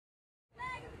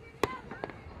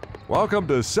Welcome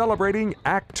to Celebrating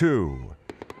Act 2.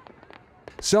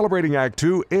 Celebrating Act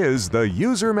 2 is the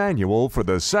user manual for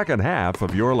the second half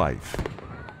of your life.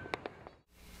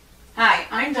 Hi,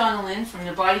 I'm Donnalynn from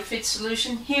the Body Fit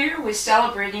Solution, here with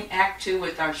Celebrating Act 2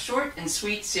 with our short and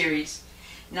sweet series.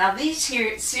 Now these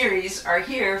series are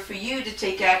here for you to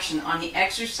take action on the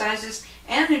exercises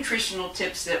and nutritional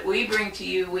tips that we bring to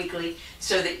you weekly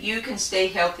so that you can stay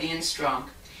healthy and strong.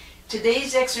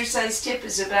 Today's exercise tip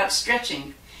is about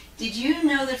stretching. Did you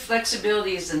know that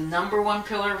flexibility is the #1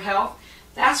 pillar of health?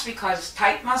 That's because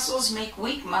tight muscles make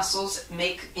weak muscles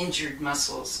make injured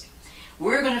muscles.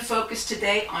 We're going to focus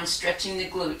today on stretching the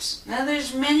glutes. Now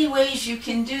there's many ways you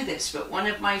can do this, but one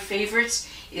of my favorites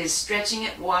is stretching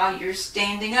it while you're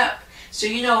standing up. So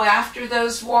you know, after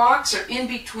those walks or in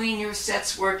between your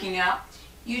sets working out,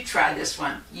 you try this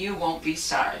one. You won't be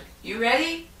sorry. You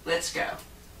ready? Let's go.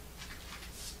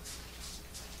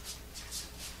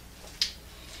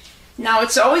 Now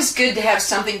it's always good to have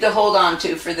something to hold on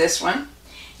to for this one.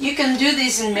 You can do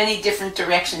these in many different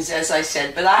directions, as I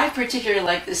said, but I particularly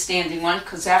like the standing one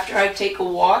because after I take a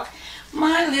walk,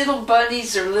 my little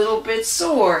buddies are a little bit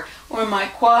sore, or my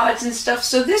quads and stuff,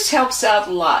 so this helps out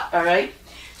a lot, all right?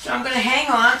 So I'm going to hang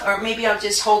on, or maybe I'll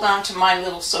just hold on to my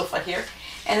little sofa here,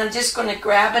 and I'm just going to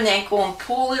grab an ankle and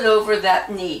pull it over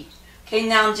that knee. Okay,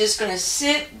 now I'm just going to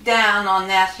sit down on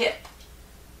that hip.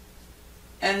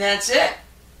 And that's it.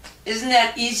 Isn't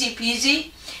that easy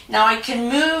peasy? Now I can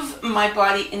move my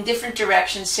body in different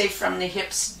directions, say from the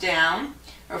hips down,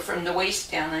 or from the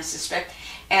waist down, I suspect,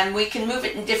 and we can move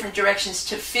it in different directions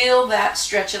to feel that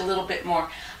stretch a little bit more.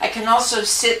 I can also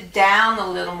sit down a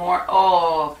little more.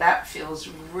 Oh, that feels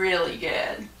really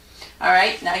good. All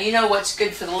right, now you know what's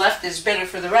good for the left is better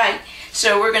for the right,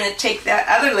 so we're going to take that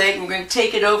other leg and we're going to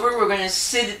take it over. We're going to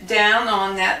sit it down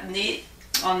on that knee,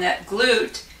 on that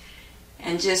glute,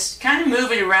 and just kind of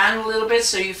move it around a little bit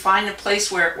so you find a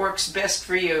place where it works best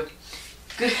for you.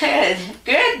 Good,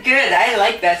 good, good. I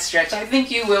like that stretch. I think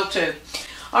you will too.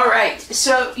 All right,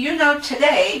 so you know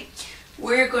today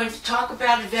we're going to talk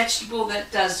about a vegetable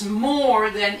that does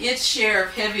more than its share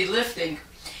of heavy lifting.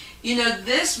 You know,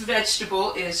 this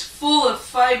vegetable is full of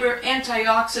fiber,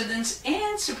 antioxidants,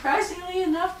 and surprisingly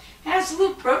enough, has a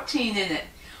little protein in it.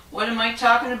 What am I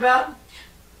talking about?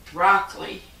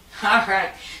 Broccoli. All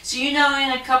right, so you know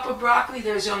in a cup of broccoli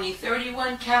there's only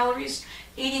 31 calories,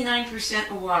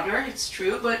 89% water, it's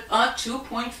true, but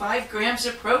 2.5 grams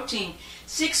of protein,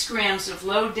 6 grams of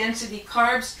low-density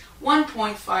carbs,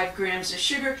 1.5 grams of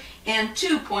sugar, and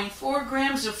 2.4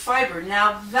 grams of fiber.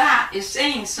 Now that is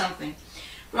saying something.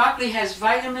 Broccoli has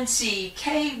vitamin C,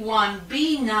 K1,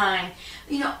 B9,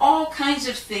 you know, all kinds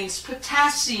of things,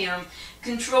 potassium,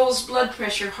 controls blood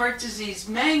pressure, heart disease,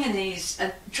 manganese,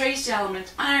 a trace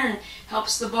element, iron,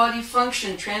 helps the body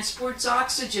function, transports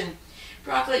oxygen.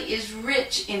 Broccoli is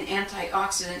rich in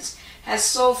antioxidants, has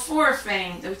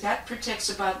sulforaphane, that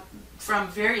protects from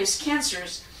various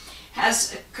cancers,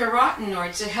 has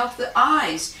carotenoids to help the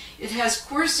eyes, it has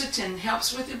quercetin,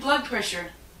 helps with your blood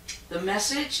pressure. The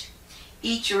message?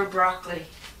 Eat your broccoli.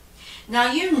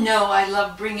 Now you know I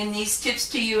love bringing these tips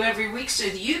to you every week so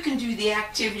that you can do the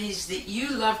activities that you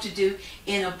love to do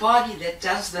in a body that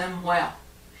does them well.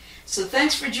 So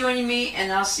thanks for joining me,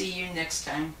 and I'll see you next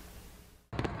time.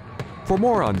 For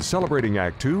more on Celebrating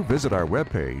Act 2, visit our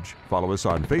webpage, follow us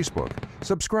on Facebook,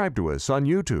 subscribe to us on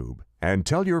YouTube, and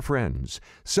tell your friends.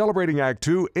 Celebrating Act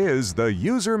 2 is the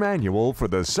user manual for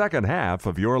the second half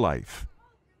of your life.